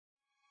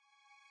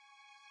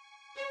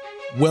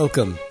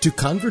Welcome to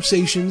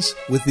Conversations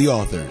with the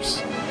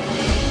Authors.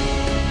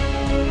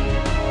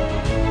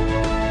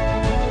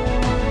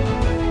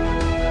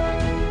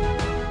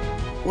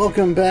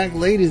 Welcome back,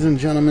 ladies and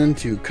gentlemen,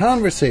 to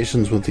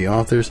Conversations with the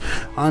Authors.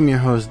 I'm your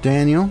host,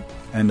 Daniel.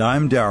 And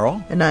I'm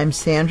Daryl. And I'm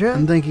Sandra.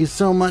 And thank you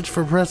so much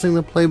for pressing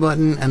the play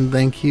button. And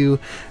thank you,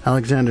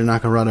 Alexander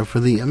Nakarada, for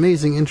the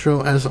amazing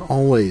intro, as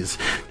always.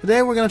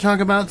 Today we're going to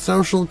talk about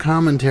social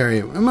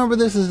commentary. Remember,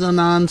 this is a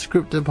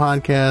non-scripted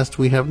podcast.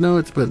 We have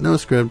notes, but no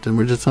script, and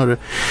we're just sort of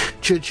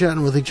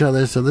chit-chatting with each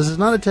other. So this is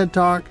not a TED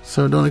Talk,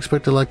 so don't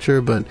expect a lecture,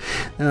 but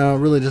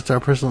really just our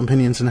personal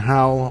opinions and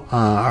how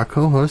our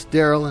co-hosts,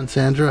 Daryl and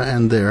Sandra,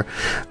 and their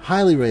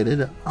highly rated,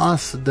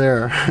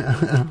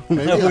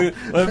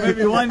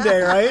 maybe one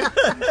day, right?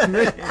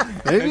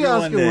 Maybe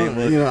Oscar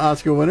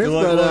winners.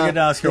 We'll get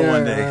Oscar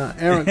one day.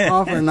 Aaron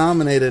Coffer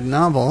nominated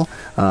novel,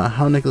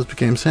 How Nicholas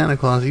Became Santa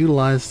Claus,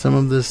 utilized some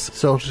of this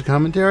social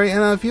commentary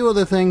and a few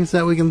other things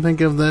that we can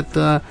think of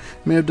that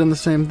may have done the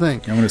same thing.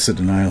 I'm going to sit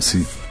in the aisle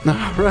seat.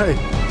 Right.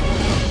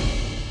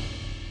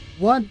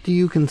 What do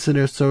you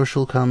consider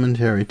social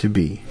commentary to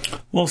be?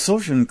 Well,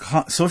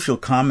 social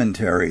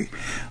commentary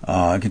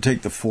can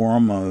take the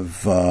form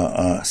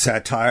of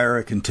satire.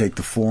 It can take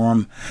the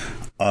form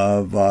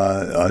of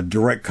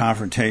direct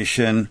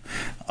confrontation.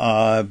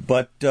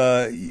 But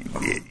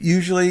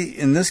usually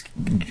in this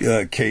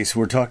case,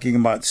 we're talking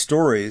about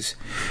stories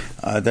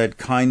that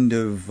kind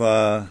of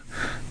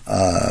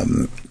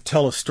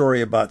tell a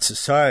story about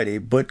society,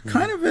 but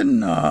kind of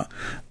in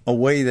a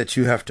way that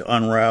you have to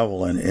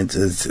unravel, and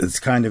it's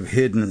kind of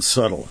hidden and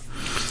subtle.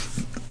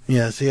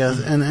 Yes,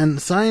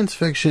 and science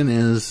fiction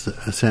is,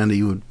 Sandy,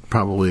 you would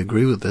probably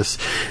agree with this,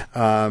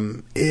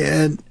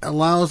 it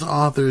allows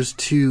authors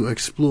to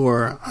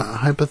explore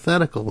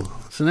hypothetical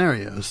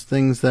scenarios,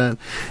 things that,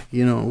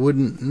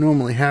 wouldn't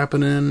normally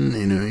happen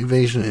in,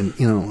 evasion,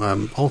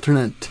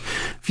 alternate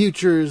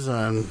futures,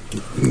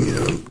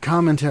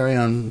 commentary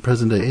on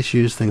present-day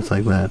issues, things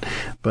like that,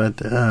 but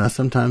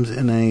sometimes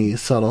in a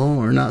subtle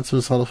or not so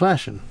subtle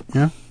fashion,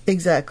 yeah?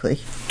 Exactly.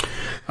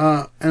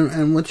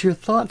 And what's your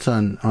thoughts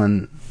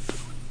on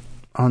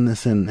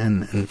this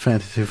in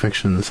fantasy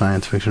fiction and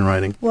science fiction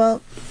writing?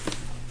 Well,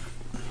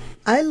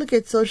 I look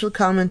at social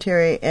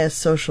commentary as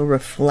social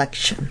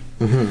reflection,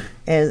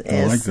 as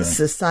like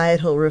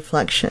societal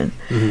reflection.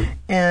 Mm-hmm.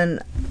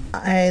 And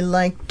I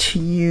like to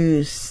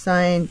use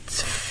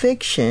science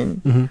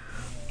fiction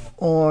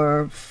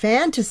or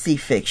fantasy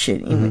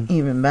fiction,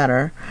 even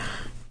better,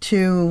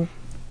 to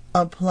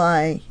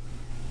apply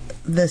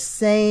the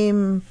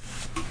same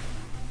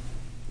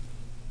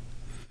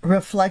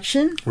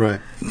reflection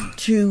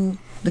to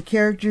the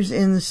characters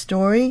in the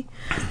story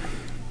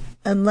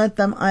and let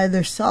them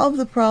either solve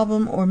the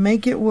problem or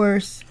make it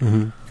worse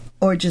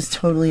or just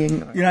totally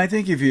ignore it. I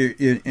think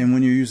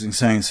when you're using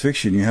science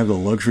fiction, you have the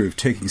luxury of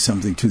taking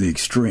something to the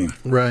extreme.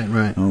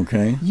 Right.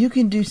 Okay. You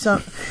can do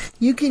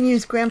you can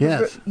use Grandpa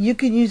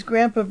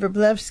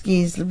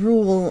Wroblewski's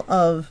rule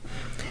of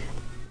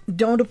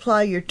don't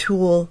apply your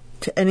tool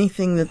to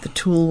anything that the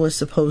tool was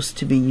supposed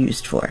to be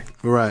used for.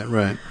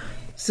 Right.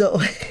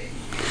 So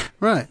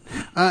right.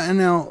 And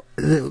now,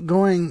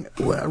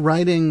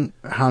 writing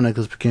How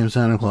Nicholas Became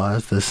Santa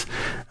Claus, this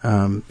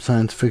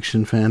science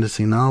fiction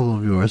fantasy novel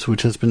of yours,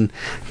 which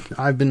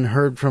I've been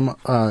heard from,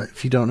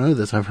 if you don't know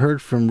this, I've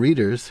heard from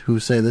readers who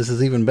say this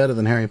is even better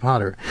than Harry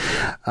Potter.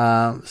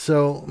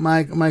 So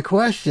my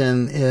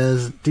question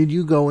is, did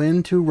you go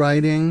into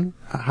writing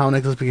How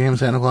Nicholas Became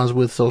Santa Claus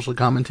with social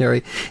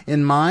commentary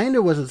in mind,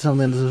 or was it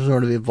something that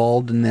sort of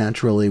evolved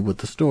naturally with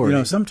the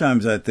story?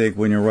 Sometimes I think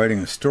when you're writing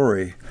a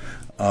story,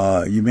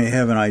 you may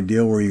have an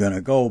idea where you're going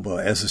to go,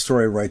 but as the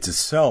story writes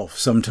itself,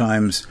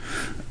 sometimes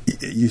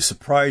you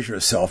surprise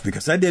yourself,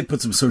 because I did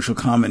put some social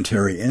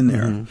commentary in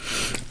there.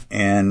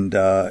 And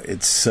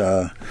it's,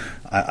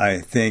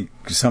 I think,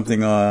 something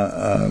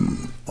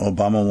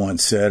Obama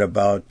once said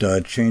about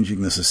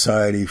changing the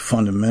society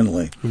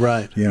fundamentally.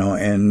 Right.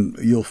 And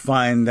you'll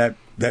find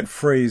that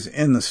phrase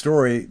in the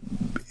story,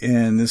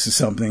 and this is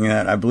something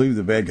that I believe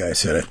the bad guy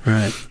said it.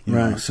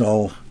 Right.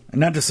 So,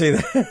 not to say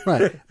that.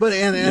 Right. But,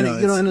 in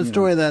a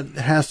story that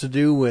has to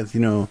do with,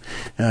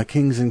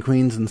 kings and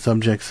queens and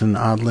subjects and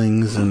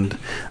oddlings and,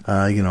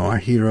 our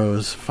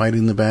heroes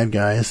fighting the bad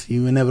guys,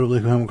 you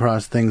inevitably come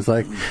across things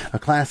like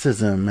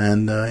classism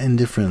and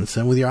indifference.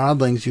 And with your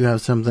oddlings, you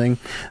have something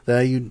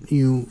that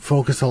you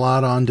focus a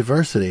lot on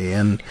diversity.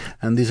 And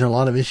these are a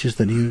lot of issues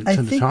that you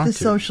tend to talk to. I think the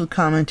social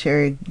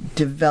commentary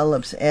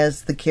develops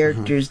as the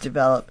characters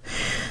develop.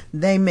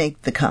 They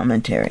make the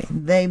commentary.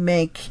 They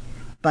make,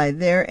 by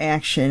their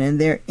action and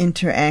their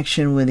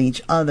interaction with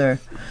each other,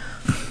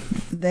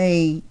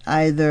 they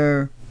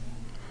either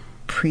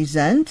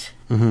present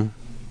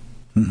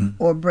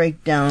or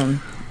break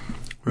down.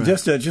 Right.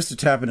 Just to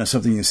tap into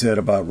something you said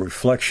about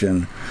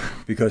reflection,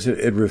 because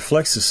it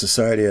reflects the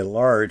society at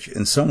large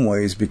in some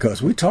ways,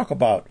 because we talk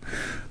about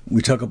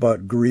we talk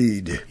about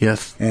greed.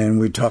 Yes. And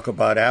we talk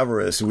about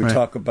avarice. We Right.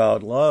 talk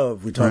about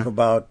love. We talk Right.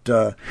 about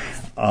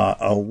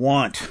a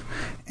want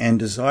and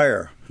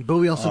desire. But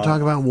we also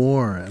talk about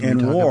war and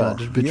we talk war. about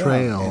just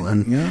betrayal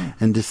Yeah.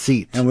 and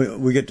deceit. And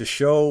we get to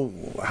show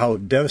how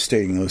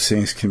devastating those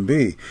things can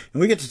be.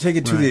 And we get to take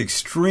it to the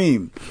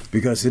extreme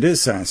because it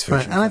is science Right.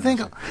 fiction. And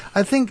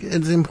I think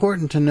it's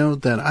important to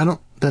note that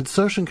that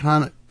social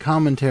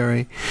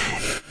commentary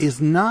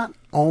is not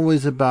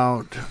always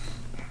about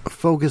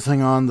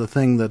focusing on the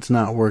thing that's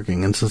not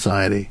working in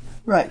society.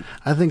 Right.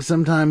 I think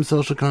sometimes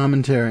social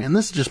commentary, and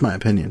this is just my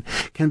opinion,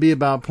 can be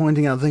about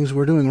pointing out things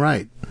we're doing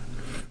right.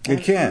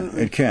 It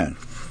can.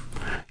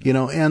 You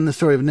know, and the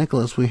story of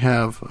Nicholas, we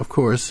have, of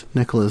course,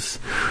 Nicholas,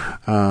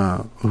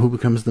 who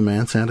becomes the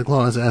man Santa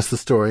Claus, as the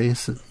story,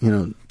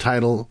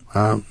 title,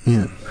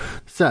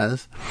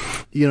 says,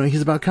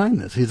 he's about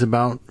kindness. He's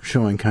about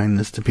showing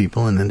kindness to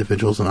people and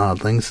individuals and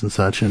oddlings and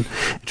such, and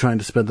trying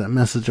to spread that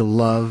message of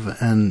love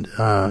and,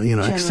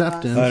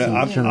 acceptance. But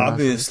and generosity.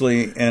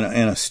 obviously, in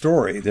a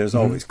story, there's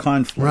always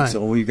conflict. Right.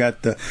 So we've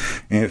got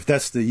if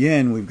that's the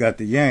yin, we've got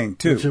the yang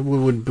too.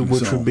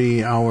 Which would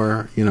be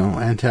our,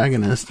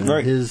 antagonist and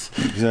Right. his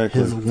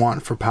Exactly.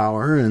 want for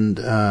power and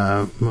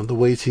the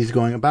ways he's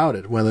going about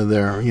it, whether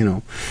they're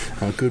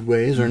good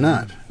ways or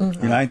not.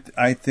 And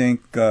I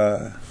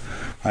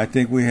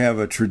think we have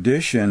a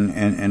tradition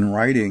in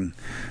writing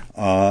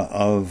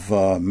of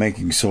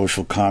making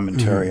social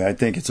commentary. I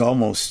think it's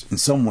almost, in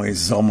some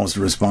ways, it's almost a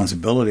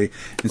responsibility,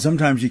 and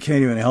sometimes you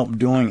can't even help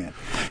doing it.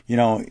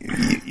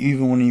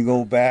 Even when you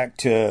go back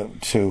to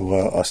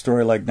a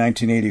story like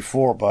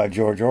 1984 by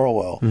George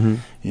Orwell,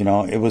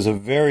 it was a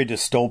very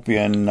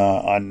dystopian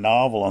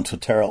novel on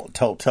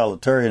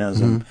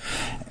totalitarianism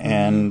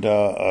and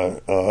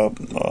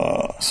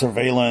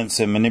surveillance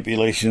and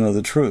manipulation of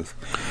the truth.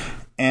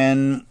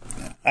 And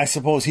I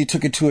suppose he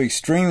took it to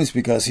extremes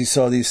because he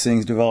saw these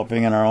things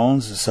developing in our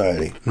own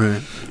society.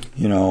 Right.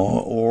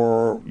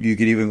 Or you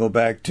could even go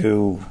back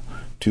to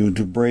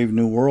Brave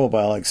New World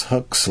by Alex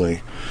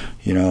Huxley.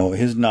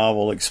 His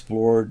novel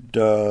explored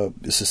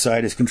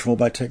societies controlled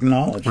by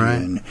technology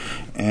and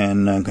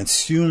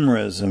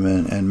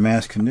consumerism and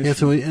mass conditioning. Yeah,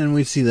 so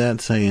we see that,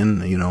 say, in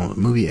the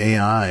movie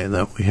AI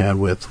that we had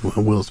with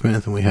Will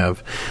Smith, and we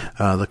have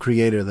The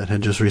Creator that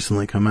had just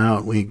recently come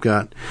out. We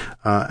got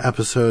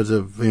episodes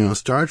of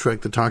Star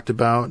Trek that talked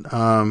about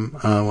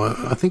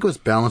I think it was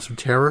Balance of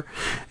Terror.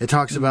 It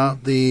talks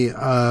about the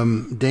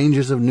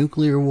dangers of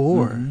nuclear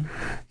war,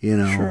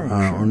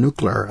 or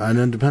nuclear,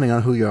 depending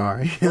on who you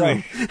are.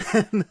 Right.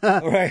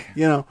 Right.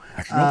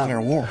 It's a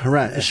nuclear war.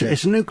 Right.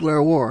 It's a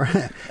nuclear war.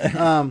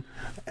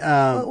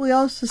 But we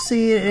also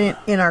see it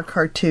in our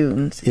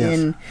cartoons,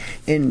 Yes.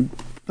 in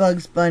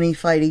Bugs Bunny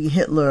fighting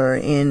Hitler,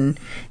 in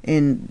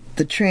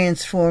the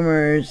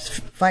Transformers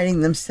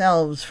fighting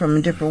themselves from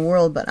a different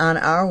world, but on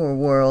our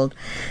world,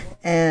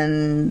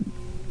 and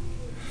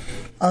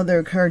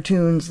other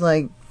cartoons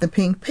like the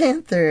Pink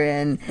Panther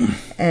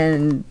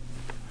and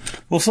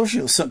Well,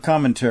 social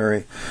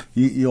commentary,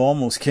 you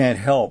almost can't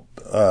help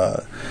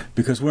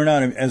because we're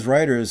not, as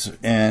writers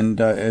and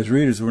as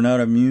readers, we're not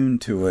immune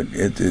to it.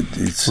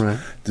 It's Right.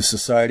 The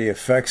society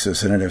affects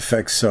us, and it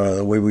affects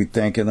the way we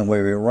think and the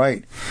way we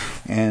write,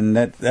 and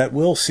that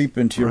will seep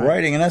into your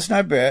writing, and that's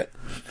not bad.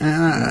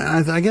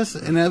 And I guess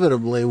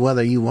inevitably,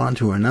 whether you want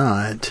to or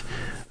not,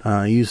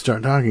 you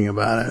start talking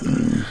about it.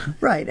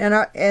 right. And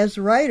as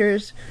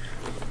writers,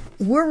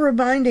 we're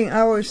reminding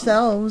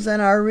ourselves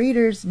and our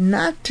readers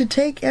not to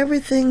take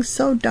everything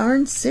so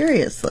darn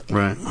seriously.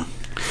 Right.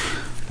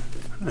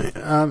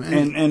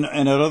 And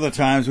at other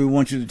times, we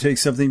want you to take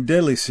something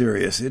deadly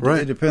serious. It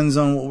depends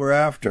on what we're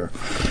after.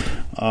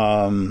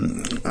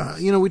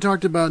 We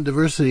talked about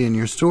diversity in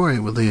your story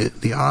with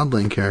the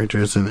oddling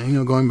characters,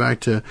 and going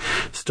back to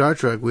Star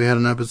Trek, we had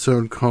an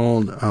episode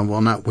called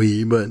not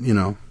we, but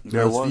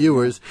most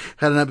viewers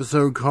had an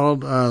episode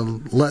called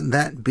 "Let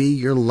That Be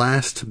Your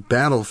Last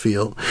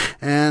Battlefield,"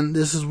 and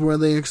this is where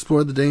they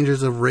explored the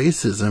dangers of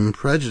racism,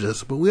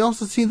 prejudice. But we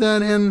also see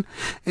that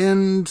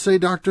in say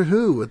Doctor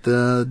Who with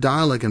the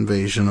Dalek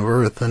invasion of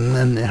Earth,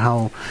 and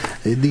how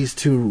these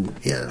two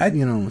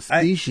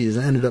species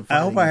ended up. I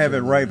hope I have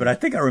it right, but I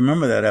think I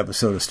remember that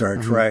episode of Star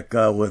Trek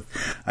with,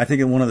 I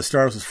think one of the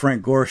stars was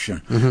Frank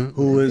Gorshin,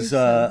 who was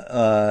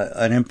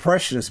an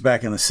impressionist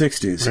back in the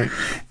 60s. Right.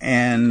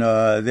 And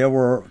there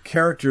were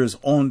characters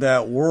on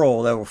that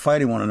world that were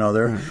fighting one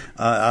another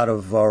out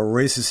of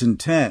racist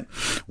intent.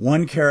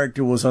 One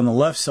character was on the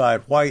left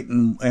side, white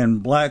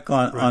and black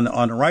on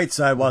the right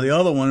side, while the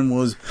other one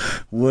was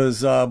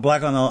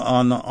black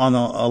on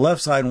the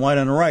left side and white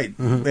on the right.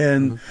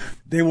 And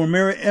they were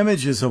mirror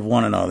images of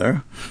one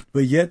another,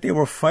 but yet they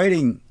were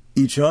fighting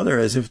each other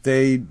as if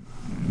they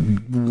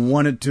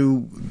wanted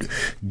to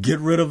get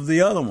rid of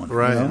the other one.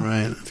 Right, you know?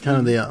 right. It's kind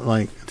of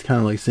like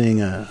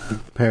seeing a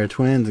pair of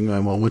twins and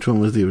going, well, which one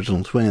was the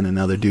original twin? And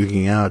now they're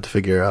duking out to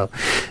figure out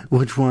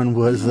which one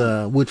was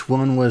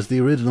the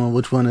original,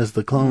 which one is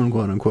the clone,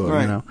 quote unquote.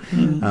 Right. You know,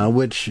 Mm-hmm.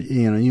 which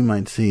you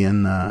might see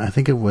in I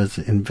think it was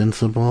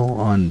Invincible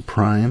on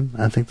Prime.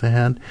 I think they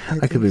had.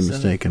 I could be think so.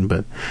 mistaken,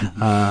 but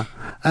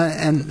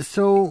and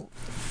so.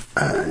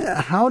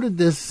 How did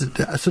this?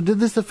 So, did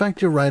this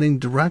affect your writing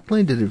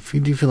directly? Do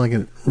you feel like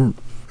it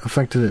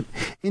affected it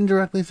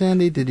indirectly,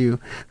 Sandy?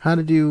 How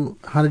did you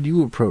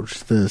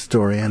approach the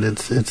story? And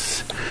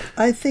it's.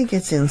 I think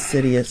it's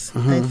insidious.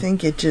 I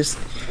think it just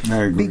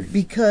I agree.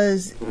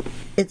 because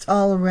it's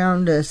all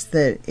around us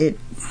that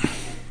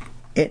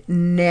it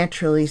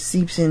naturally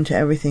seeps into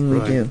everything we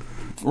do.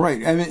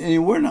 Right. I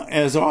mean, we're not,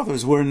 as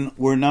authors,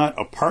 we're not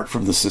apart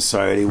from the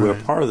society. We're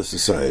part of the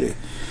society.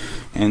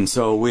 And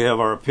so we have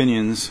our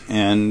opinions,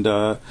 and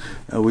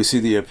we see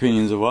the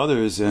opinions of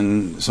others,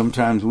 and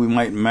sometimes we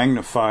might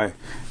magnify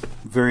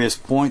various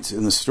points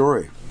in the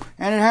story.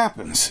 And it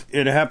happens.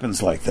 It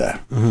happens like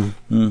that.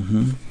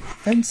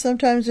 And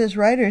sometimes as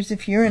writers,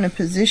 if you're in a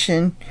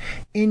position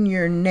in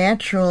your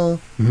natural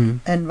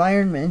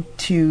environment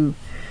to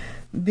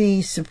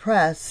be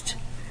suppressed,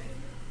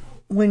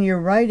 when you're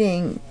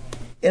writing,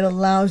 it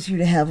allows you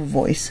to have a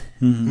voice.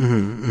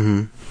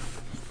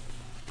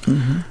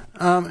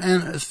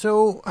 And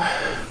so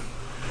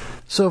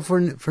for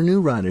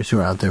new writers who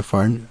are out there,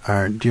 for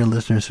our dear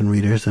listeners and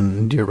readers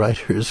and dear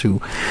writers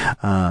who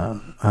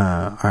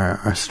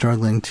are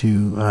struggling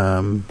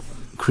to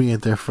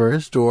create their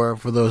first, or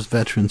for those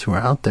veterans who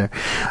are out there,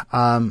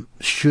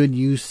 should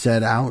you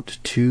set out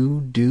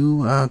to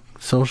do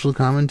social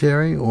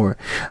commentary, or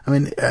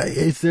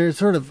is there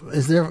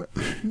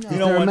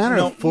a matter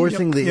of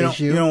forcing the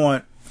issue? You know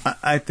what?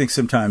 I think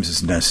sometimes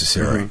it's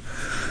necessary.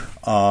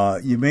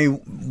 You may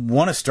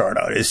want to start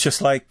out. It's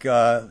just like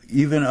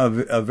even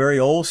a very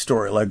old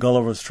story like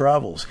Gulliver's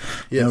Travels,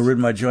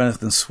 written by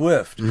Jonathan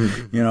Swift.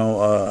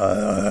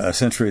 A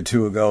century or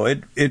two ago.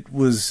 It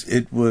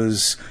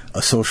was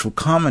a social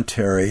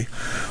commentary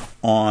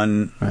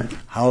on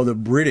how the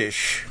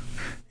British,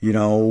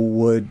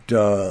 would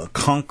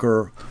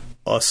conquer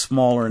a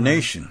smaller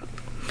nation.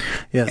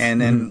 Yes. And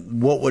then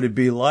what would it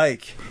be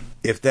like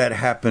if that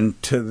happened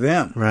to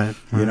them? Right.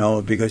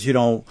 Because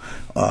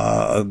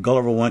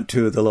Gulliver went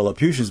to the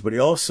Lilliputians, but he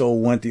also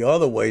went the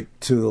other way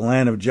to the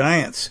land of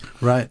giants,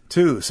 right,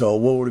 too. So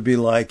what would it be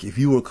like if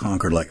you were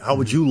conquered? Like, how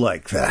would you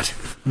like that?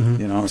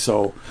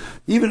 So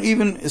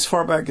even as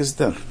far back as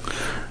then.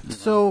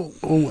 So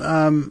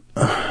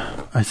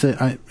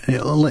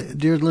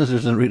dear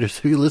listeners and readers,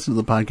 if you listen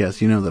to the podcast,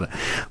 you know that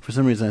for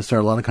some reason I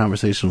start a lot of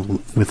conversations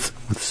with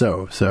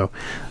so.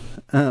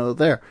 Oh,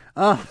 there.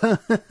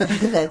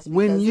 That's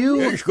when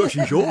you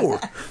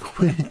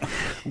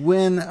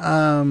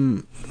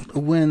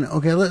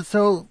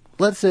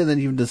let's say that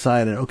you've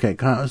decided, okay,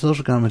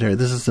 social commentary,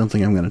 this is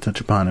something I'm going to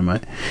touch upon in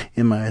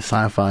my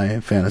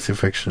sci-fi fantasy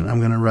fiction. I'm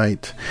going to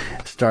write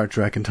Star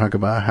Trek and talk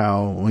about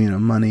how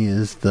money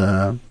is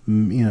the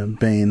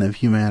bane of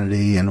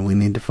humanity, and we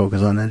need to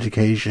focus on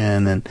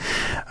education, and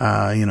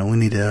we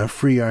need to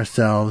free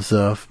ourselves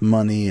of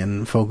money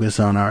and focus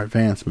on our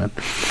advancement.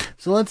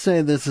 So let's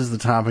say this is the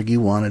topic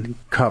you wanted to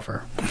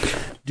cover.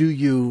 Do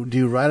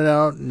you write it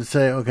out and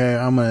say, okay,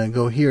 I'm going to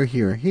go here,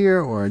 here,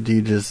 here, or do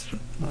you just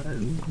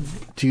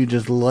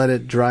let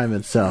it drive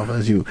itself,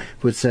 as you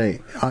would say,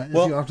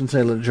 you often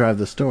say, let it drive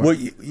the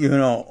story?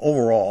 Well,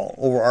 overall,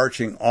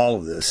 overarching all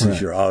of this is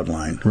your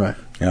outline. Right.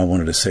 I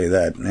wanted to say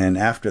that, and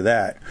after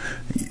that,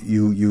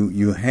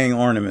 you hang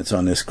ornaments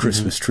on this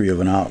Christmas tree of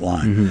an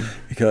outline,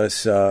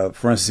 because,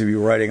 for instance, if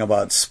you're writing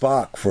about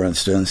Spock, for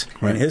instance,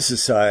 and his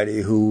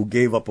society who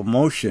gave up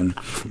emotion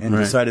and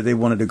decided they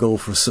wanted to go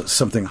for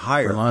something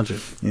higher, for logic.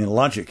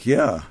 Logic,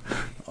 yeah.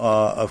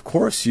 Of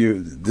course,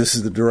 this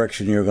is the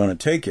direction you're going to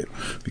take it,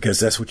 because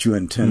that's what you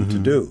intend to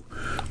do.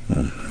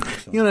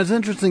 It's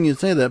interesting you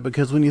say that,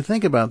 because when you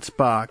think about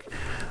Spock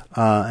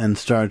and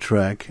Star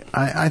Trek,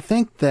 I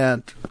think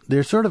that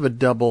there's sort of a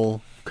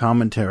double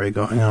commentary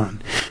going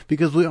on,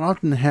 because we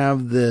often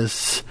have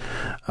this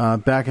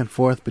back and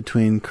forth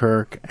between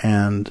Kirk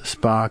and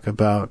Spock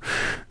about,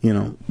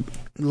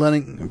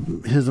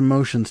 letting his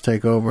emotions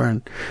take over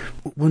and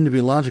wanting to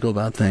be logical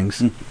about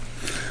things.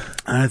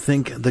 I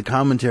think the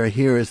commentary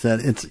here is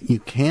that you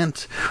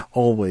can't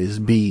always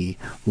be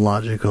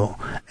logical,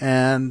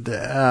 and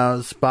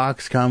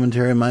Spock's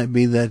commentary might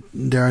be that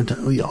there are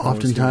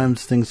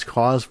oftentimes things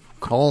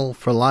call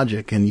for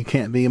logic, and you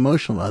can't be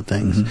emotional about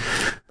things.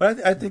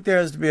 But I think there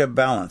has to be a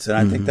balance, and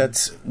I think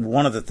that's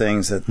one of the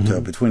things that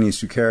between these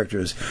two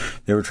characters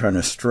they were trying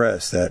to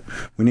stress, that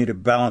we need a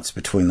balance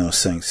between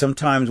those things.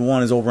 Sometimes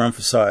one is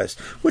overemphasized,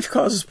 which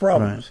causes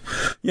problems.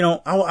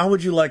 How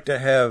would you like to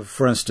have,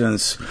 for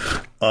instance,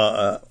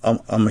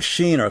 a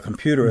machine or a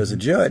computer as a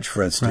judge,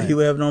 for instance? He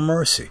would have no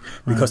mercy,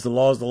 because the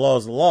law is the law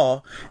is the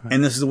law,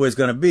 and this is the way it's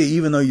going to be.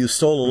 Even though you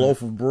stole a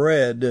loaf of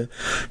bread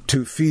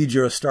to feed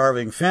your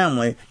starving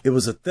family, it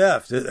was a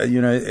theft.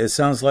 It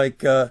sounds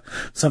like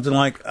something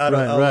like out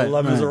of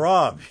Les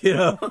Miserables.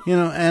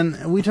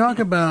 And we talk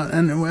about,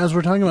 and as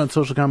we're talking about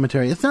social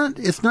commentary, it's not,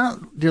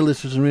 dear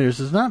listeners and readers,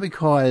 it's not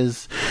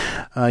because,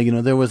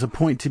 there was a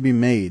point to be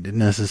made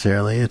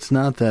necessarily. It's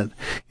not that,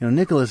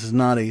 Nicholas is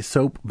not a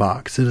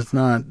soapbox. It is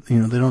not,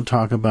 they don't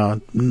talk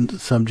about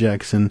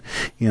subjects and,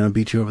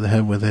 beat you over the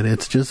head with it.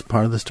 It's just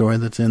part of the story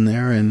that's in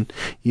there, and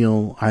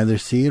you'll either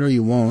see it or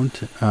you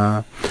won't.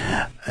 How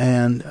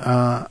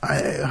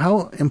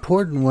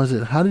important was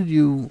it? How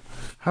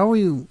were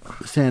you,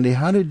 Sandy,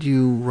 how did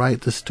you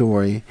write the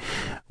story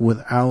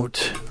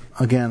without,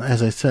 again,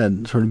 as I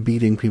said, sort of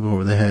beating people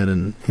over the head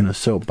and,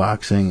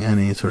 soapboxing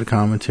any sort of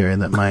commentary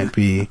that might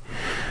be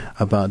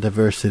about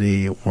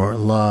diversity or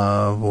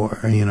love or,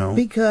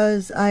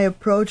 Because I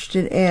approached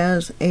it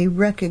as a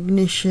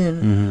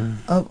recognition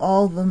of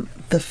all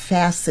the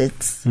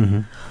facets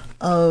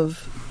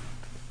of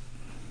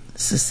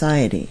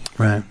society.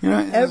 Right.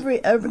 Every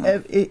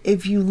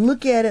if you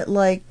look at it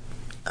like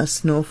a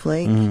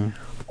snowflake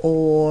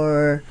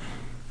or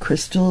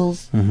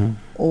crystals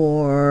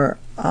or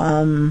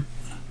a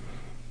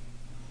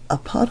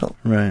puddle.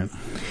 Right.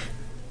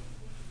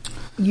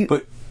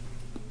 But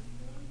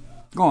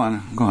go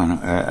on.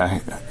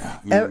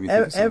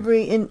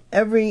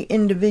 Every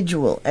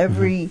individual,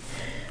 every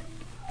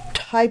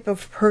type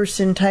of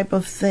person, type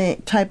of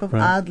thing, type of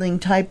oddling,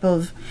 type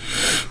of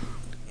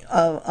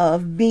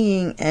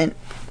being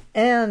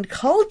and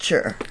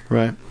culture,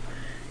 right,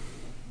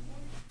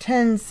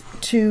 tends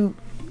to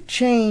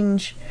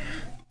change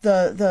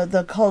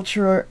the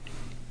culture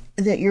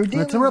that you're dealing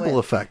with. It's a ripple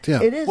effect,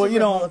 yeah. It is a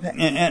ripple effect.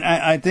 And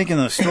I think in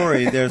the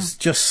story there's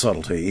just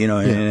subtlety, and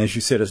as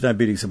you said, it's not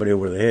beating somebody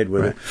over the head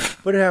with it,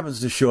 but it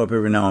happens to show up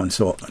every now and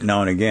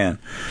again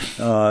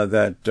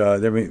that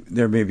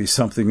there may be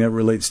something that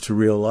relates to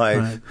real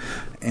life,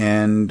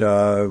 and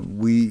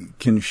we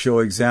can show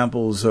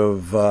examples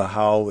of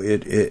how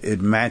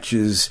it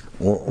matches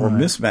or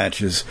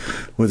mismatches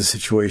with the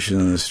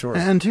situation in the story.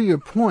 And to your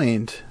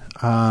point,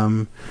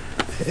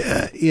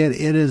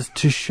 it is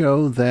to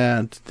show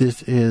that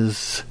this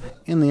is,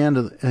 in the end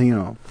of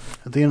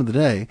at the end of the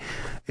day,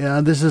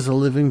 this is a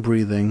living,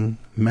 breathing,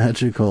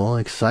 magical,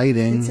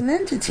 exciting, it's an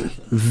entity,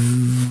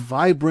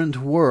 vibrant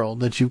world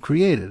that you've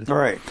created.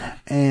 Right.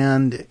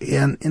 And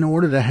in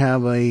order to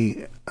have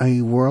a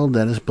world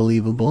that is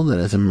believable, that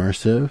is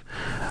immersive,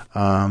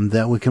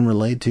 that we can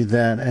relate to,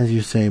 that, as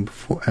you say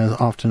before, as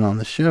often on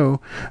the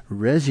show,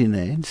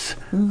 resonates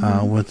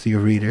with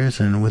your readers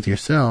and with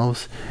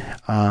yourselves,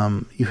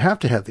 you have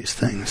to have these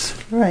things.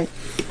 Right.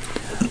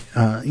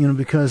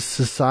 Because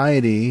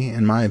society,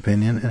 in my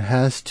opinion, it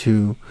has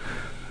to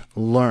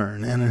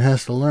learn, and it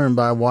has to learn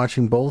by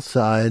watching both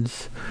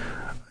sides,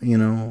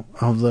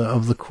 of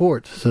the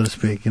court, so to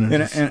speak.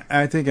 And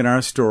I think in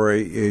our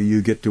story,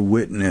 you get to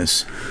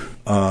witness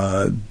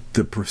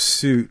the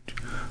pursuit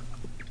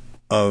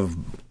of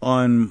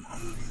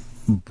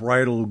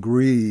unbridled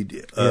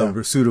greed,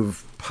 pursuit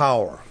of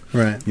power.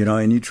 Right.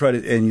 And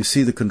you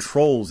see the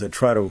controls that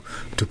try to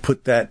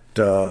put that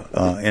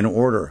in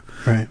order,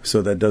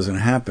 so that doesn't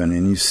happen,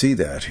 and you see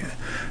that,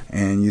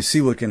 and you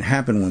see what can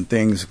happen when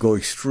things go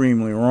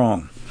extremely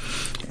wrong,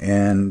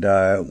 and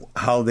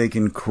how they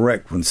can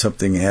correct when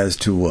something has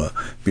to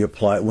be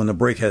applied, when the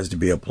brake has to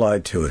be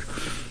applied to it.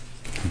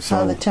 So,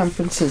 how the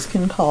temperances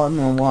can calm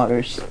the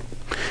waters.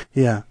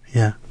 Yeah.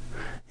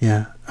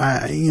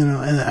 I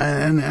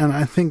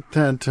think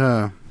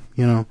that.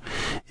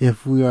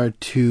 If we are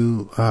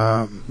to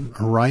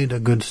write a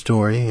good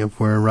story, if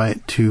we're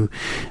right to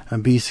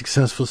be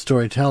successful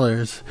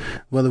storytellers,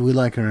 whether we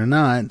like it or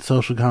not,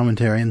 social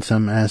commentary in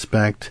some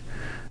aspect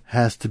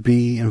has to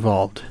be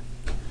involved.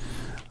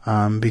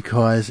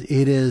 Because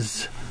it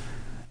is,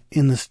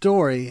 in the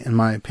story, in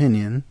my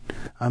opinion,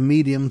 a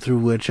medium through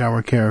which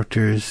our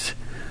characters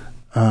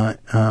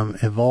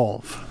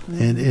evolve.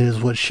 It is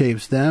what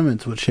shapes them,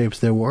 it's what shapes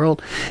their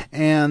world,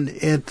 and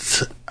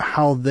it's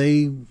how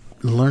they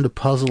learn to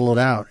puzzle it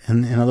out.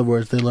 And in other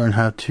words, they learn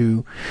how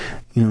to,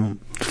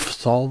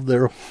 solve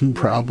their own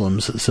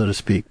problems, so to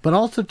speak. But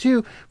also,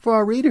 too, for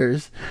our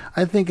readers,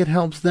 I think it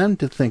helps them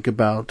to think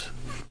about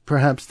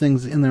perhaps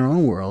things in their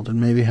own world and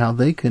maybe how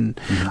they can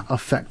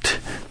affect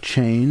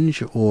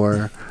change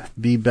or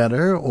be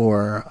better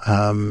or,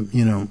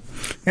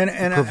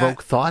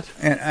 provoke thought.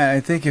 And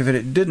I think if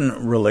it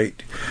didn't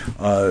relate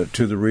to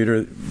the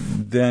reader,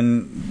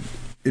 then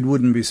it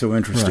wouldn't be so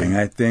interesting.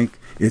 Right. I think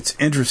it's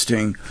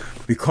interesting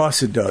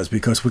because it does,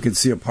 because we can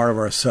see a part of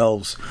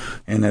ourselves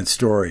in that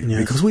story.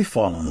 Yes. Because we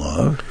fall in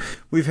love.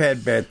 We've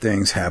had bad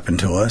things happen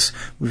to us.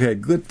 We've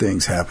had good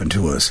things happen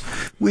to us.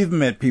 We've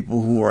met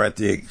people who are at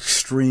the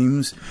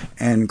extremes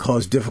and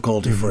cause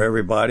difficulty for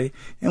everybody.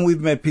 And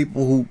we've met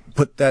people who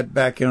put that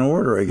back in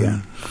order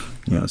again.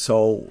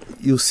 So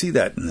you'll see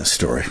that in this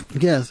story.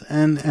 Yes,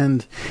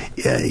 and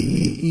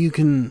you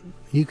can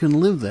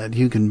live that.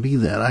 You can be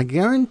that. I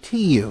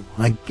guarantee you,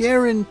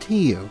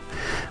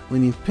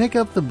 when you pick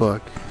up the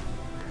book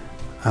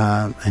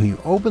and you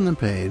open the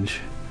page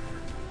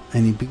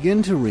and you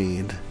begin to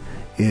read,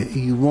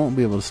 you won't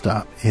be able to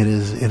stop.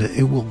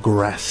 It will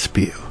grasp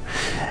you.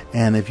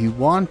 And if you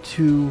want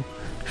to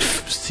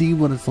see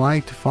what it's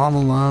like to fall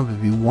in love,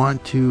 if you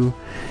want to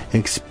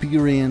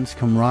experience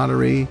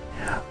camaraderie,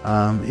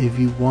 if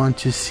you want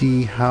to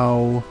see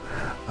how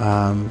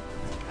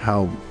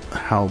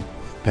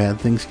bad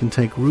things can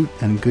take root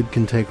and good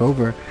can take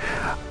over,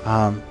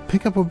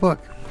 pick up a book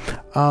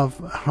of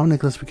How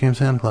Nicholas Became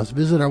Santa Claus.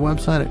 Visit our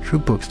website at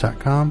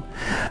troopbooks.com.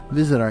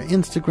 Visit our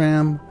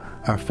Instagram,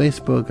 our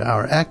Facebook,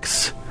 our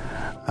X.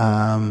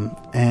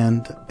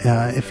 And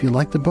if you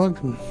like the book,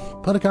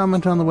 put a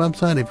comment on the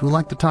website. If you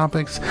like the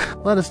topics,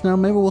 let us know.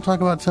 Maybe we'll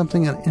talk about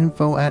something at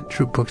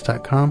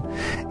info@troopbooks.com.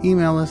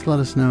 Email us, let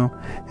us know,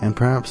 and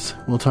perhaps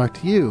we'll talk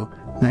to you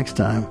next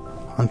time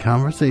on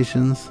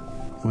Conversations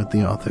with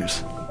the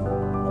Authors.